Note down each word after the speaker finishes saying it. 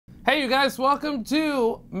Hey you guys, welcome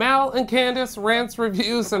to Mal and Candice Rants,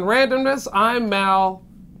 Reviews, and Randomness. I'm Mal.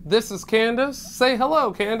 This is Candice. Say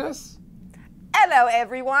hello, Candice. Hello,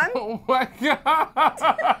 everyone. Oh my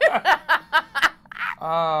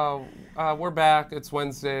God. We're back. It's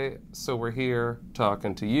Wednesday, so we're here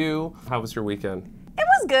talking to you. How was your weekend? It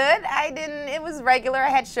was good. It was regular. I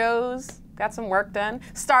had shows, got some work done.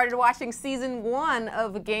 Started watching season 1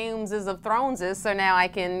 of Games of Thrones, so now I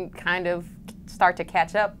can kind of start to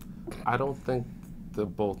catch up. I don't think the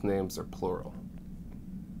both names are plural.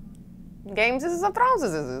 Games of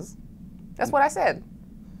Thrones. That's what I said.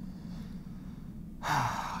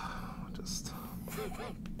 Just...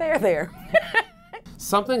 There.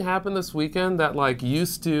 Something happened this weekend that like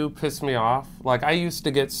used to piss me off. Like I used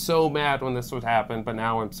to get so mad when this would happen, but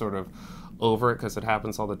now I'm sort of over it because it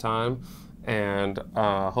happens all the time. And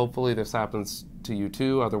hopefully this happens to you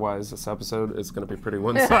too. Otherwise this episode is going to be pretty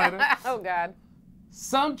one-sided. Oh God.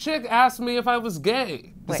 Some chick asked me if I was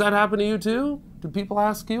gay. Does that happen to you too? Do people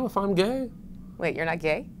ask you if I'm gay? Wait, you're not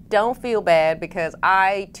gay? Don't feel bad because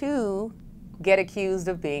I too get accused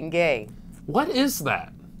of being gay. What is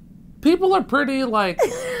that? People are pretty like,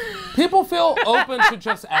 people feel open to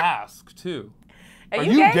just ask too. Are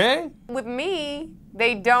you gay? With me,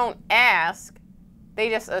 they don't ask. They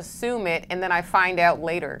just assume it, and then I find out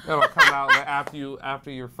later. It'll come out like after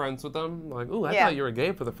you're friends with them. Like, ooh, I thought you were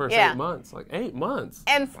gay for the first 8 months. Like, 8 months.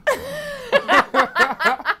 And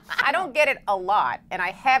I don't get it a lot, and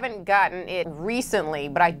I haven't gotten it recently,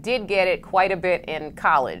 but I did get it quite a bit in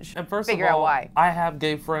college. And first Figure of all, out why. I have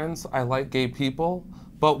gay friends. I like gay people.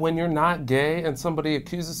 But when you're not gay and somebody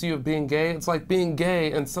accuses you of being gay, it's like being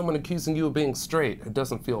gay and someone accusing you of being straight. It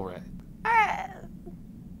doesn't feel right.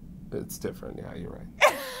 It's different, yeah, you're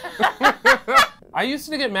right. I used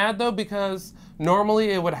to get mad though because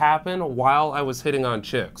normally it would happen while I was hitting on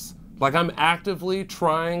chicks. Like I'm actively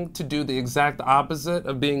trying to do the exact opposite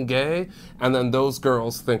of being gay, and then those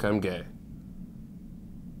girls think I'm gay.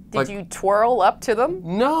 Did you twirl up to them?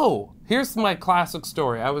 No. Here's my classic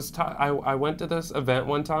story. I went to this event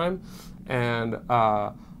one time, and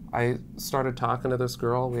I started talking to this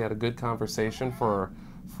girl. We had a good conversation for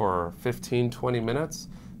 15, 20 minutes.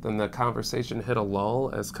 Then the conversation hit a lull,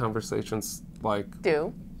 as conversations like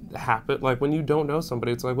happen. Like when you don't know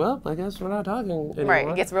somebody, it's like, well, I guess we're not talking anymore. Right,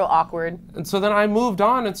 it gets real awkward. And so then I moved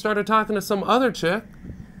on and started talking to some other chick.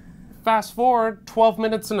 Fast forward 12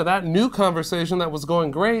 minutes into that new conversation that was going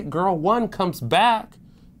great, girl 1 comes back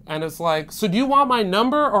and it's like, so do you want my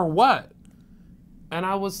number or what? And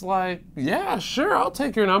I was like, yeah, sure, I'll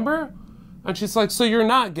take your number. And she's like, so you're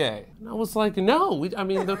not gay? And I was like, no, I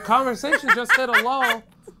mean, the conversation just hit a lull.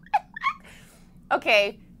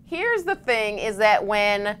 Okay, here's the thing is that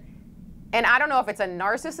when, and I don't know if it's a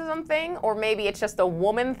narcissism thing or maybe it's just a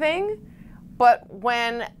woman thing, but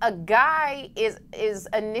when a guy is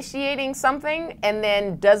initiating something and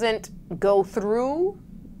then doesn't go through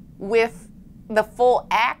with the full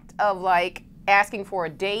act of like asking for a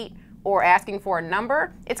date or asking for a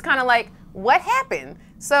number, it's kind of like, what happened?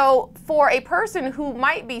 So for a person who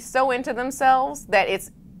might be so into themselves that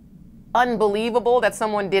it's unbelievable that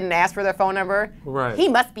someone didn't ask for their phone number, he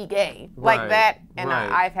must be gay. Like that, and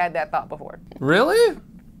I've had that thought before. Really?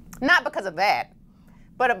 Not because of that,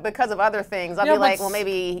 but because of other things. I'll be like, well,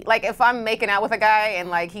 maybe, like if I'm making out with a guy and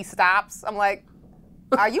like he stops, I'm like,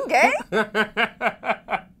 are you gay?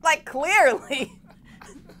 Like clearly.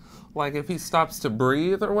 Like if he stops to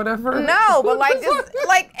breathe or whatever? No, but like just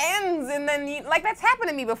like ends and then like that's happened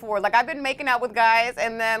to me before. Like I've been making out with guys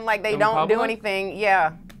and then like they don't do anything.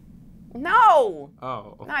 Yeah. No.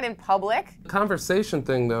 Oh. Not in public. Conversation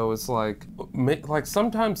thing though is like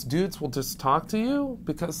sometimes dudes will just talk to you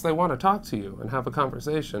because they want to talk to you and have a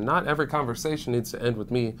conversation. Not every conversation needs to end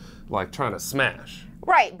with me like trying to smash.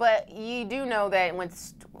 Right, but you do know that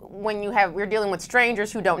when we're dealing with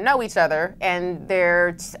strangers who don't know each other and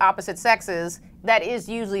they're opposite sexes, that is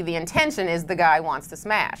usually the intention is the guy wants to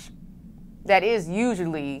smash. That is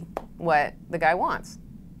usually what the guy wants.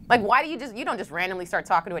 Like, why do you don't just randomly start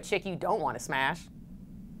talking to a chick you don't want to smash?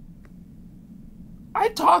 I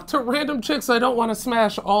talk to random chicks I don't want to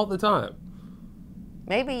smash all the time.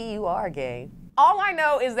 Maybe you are gay. All I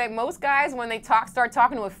know is that most guys, when they start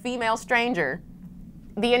talking to a female stranger,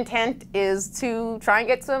 the intent is to try and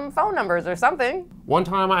get some phone numbers or something. One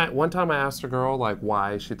time I asked a girl like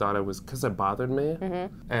why she thought it was because it bothered me,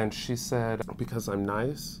 and she said because I'm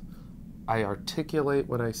nice. I articulate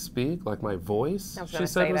when I speak, like my voice, she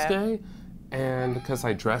said was gay, and because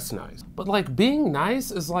I dress nice. But like being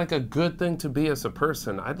nice is like a good thing to be as a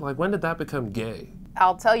person. When did that become gay?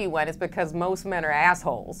 I'll tell you when. It's because most men are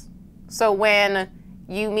assholes. So when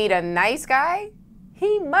you meet a nice guy,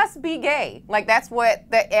 he must be gay. Like, that's what,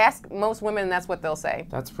 ask most women, that's what they'll say.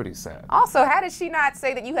 That's pretty sad. Also, how did she not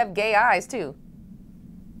say that you have gay eyes, too?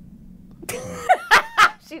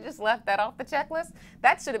 She just left that off the checklist?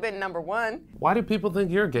 That should have been number 1. Why do people think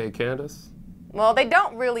you're gay, Candice? Well, they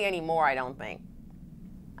don't really anymore, I don't think.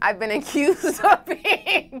 I've been accused of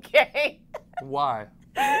being gay. Why?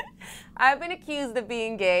 I've been accused of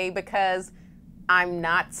being gay because I'm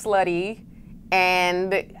not slutty,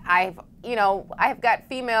 and I've got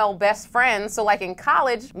female best friends. So like in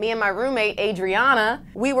college, me and my roommate, Adriana,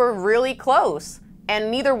 we were really close, and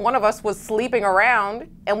neither one of us was sleeping around,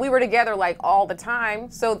 and we were together like all the time.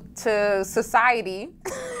 So to society,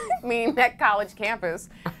 meaning that college campus,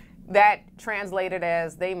 that translated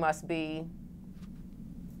as they must be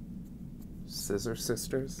scissor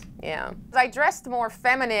sisters? Yeah. I dressed more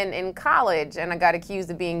feminine in college, and I got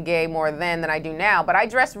accused of being gay more then than I do now, but I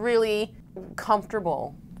dress really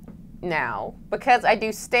comfortable now because I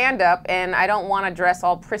do stand-up, and I don't want to dress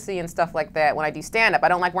all prissy and stuff like that when I do stand-up. I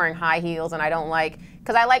don't like wearing high heels, and I don't like,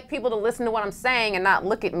 because I like people to listen to what I'm saying and not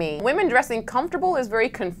look at me. Women dressing comfortable is very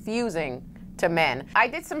confusing to men. I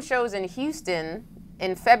did some shows in Houston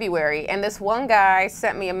in February, and this one guy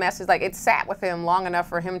sent me a message, like it sat with him long enough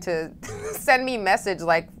for him to send me a message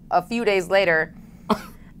like a few days later.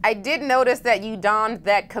 I did notice that you donned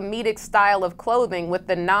that comedic style of clothing with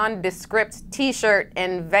the nondescript t-shirt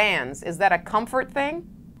and Vans. Is that a comfort thing?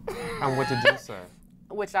 And what did you say?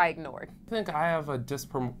 Which I ignored. I think I have a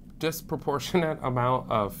disproportionate amount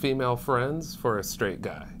of female friends for a straight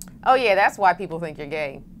guy. Oh yeah, that's why people think you're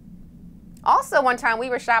gay. Also, one time we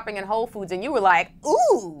were shopping in Whole Foods and you were like,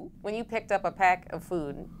 ooh, when you picked up a pack of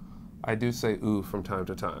food. I do say ooh from time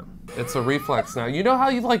to time. It's a reflex now. You know how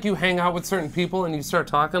you hang out with certain people and you start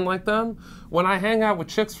talking like them? When I hang out with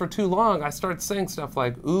chicks for too long, I start saying stuff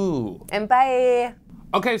like ooh. And bye.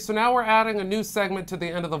 Okay, so now we're adding a new segment to the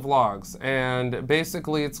end of the vlogs, and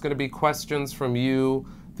basically it's gonna be questions from you,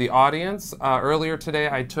 the audience. Earlier today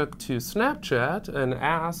I took to Snapchat and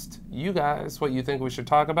asked you guys what you think we should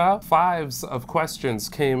talk about. 5s of questions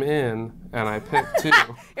came in and I picked 2.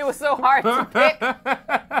 It was so hard to pick.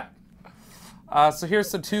 So here's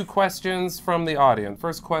the 2 questions from the audience.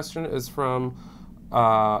 First question is from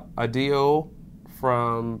Adio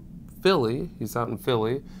from Philly. He's out in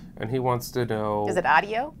Philly, and he wants to know... Is it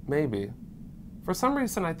audio? Maybe. For some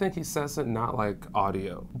reason, I think he says it not like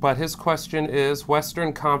audio. But his question is,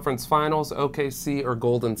 Western Conference Finals, OKC or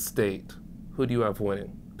Golden State? Who do you have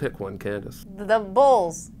winning? Pick one, Candice. The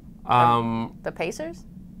Bulls. The Pacers?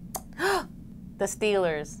 The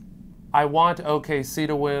Steelers. I want OKC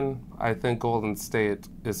to win. I think Golden State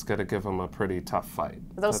is going to give them a pretty tough fight.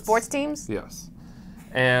 Those sports teams? Yes.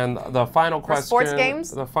 And the final question... sports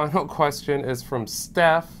games? The final question is from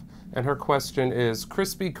Steph, and her question is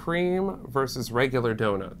Krispy Kreme versus regular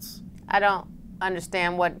donuts. I don't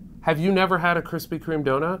understand what... Have you never had a Krispy Kreme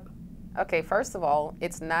donut? Okay, first of all,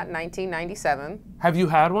 it's not 1997. Have you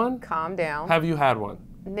had one? Calm down. Have you had one?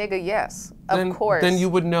 Nigga, yes. Of course. Then you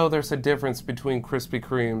would know there's a difference between Krispy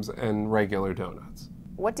Kremes and regular donuts.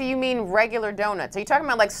 What do you mean regular donuts? Are you talking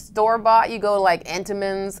about like store-bought? You go to like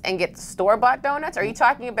Entenmann's and get store-bought donuts? Are you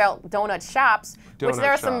talking about donut shops? Which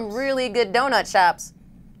there are some really good donut shops.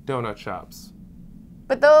 Donut shops.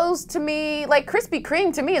 But those to me, like Krispy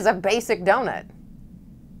Kreme to me is a basic donut.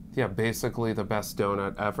 Yeah, basically the best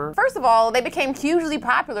donut ever. First of all, they became hugely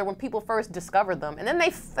popular when people first discovered them, and then they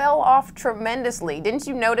fell off tremendously. Didn't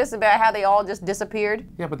you notice about how they all just disappeared?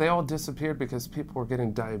 Yeah, but they all disappeared because people were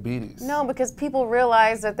getting diabetes. No, because people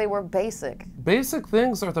realized that they were basic. Basic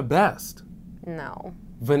things are the best. No.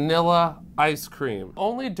 Vanilla ice cream.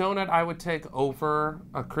 Only donut I would take over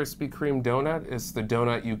a Krispy Kreme donut is the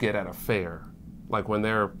donut you get at a fair. Like when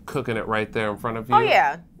they're cooking it right there in front of you. Oh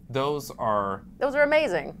yeah. Those are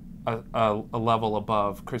amazing. A level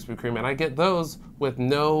above Krispy Kreme, and I get those with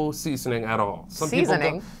no seasoning at all.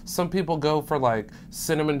 Some people go for like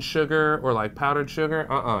cinnamon sugar or like powdered sugar.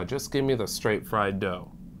 Just give me the straight fried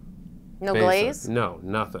dough. No glaze? No,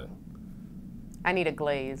 nothing. I need a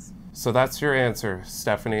glaze. So that's your answer,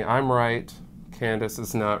 Stephanie. I'm right. Candice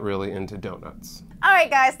is not really into donuts. All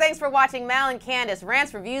right, guys, thanks for watching Mal and Candice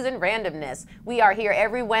Rants, Reviews, and Randomness. We are here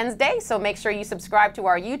every Wednesday, so make sure you subscribe to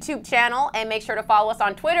our YouTube channel and make sure to follow us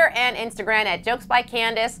on Twitter and Instagram at Jokes by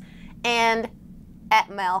Candice and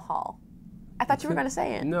at Mal Hall. I thought you were going to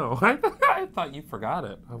say it. No, I thought you forgot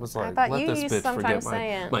it. I was like, let this bitch forget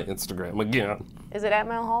my Instagram again. Is it at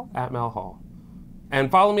Mal Hall? At Mal Hall.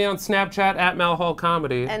 And follow me on Snapchat at Mal Hall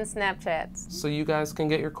Comedy. And Snapchats. So you guys can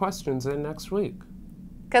get your questions in next week.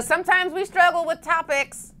 Because sometimes we struggle with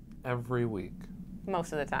topics. Every week.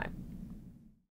 Most of the time.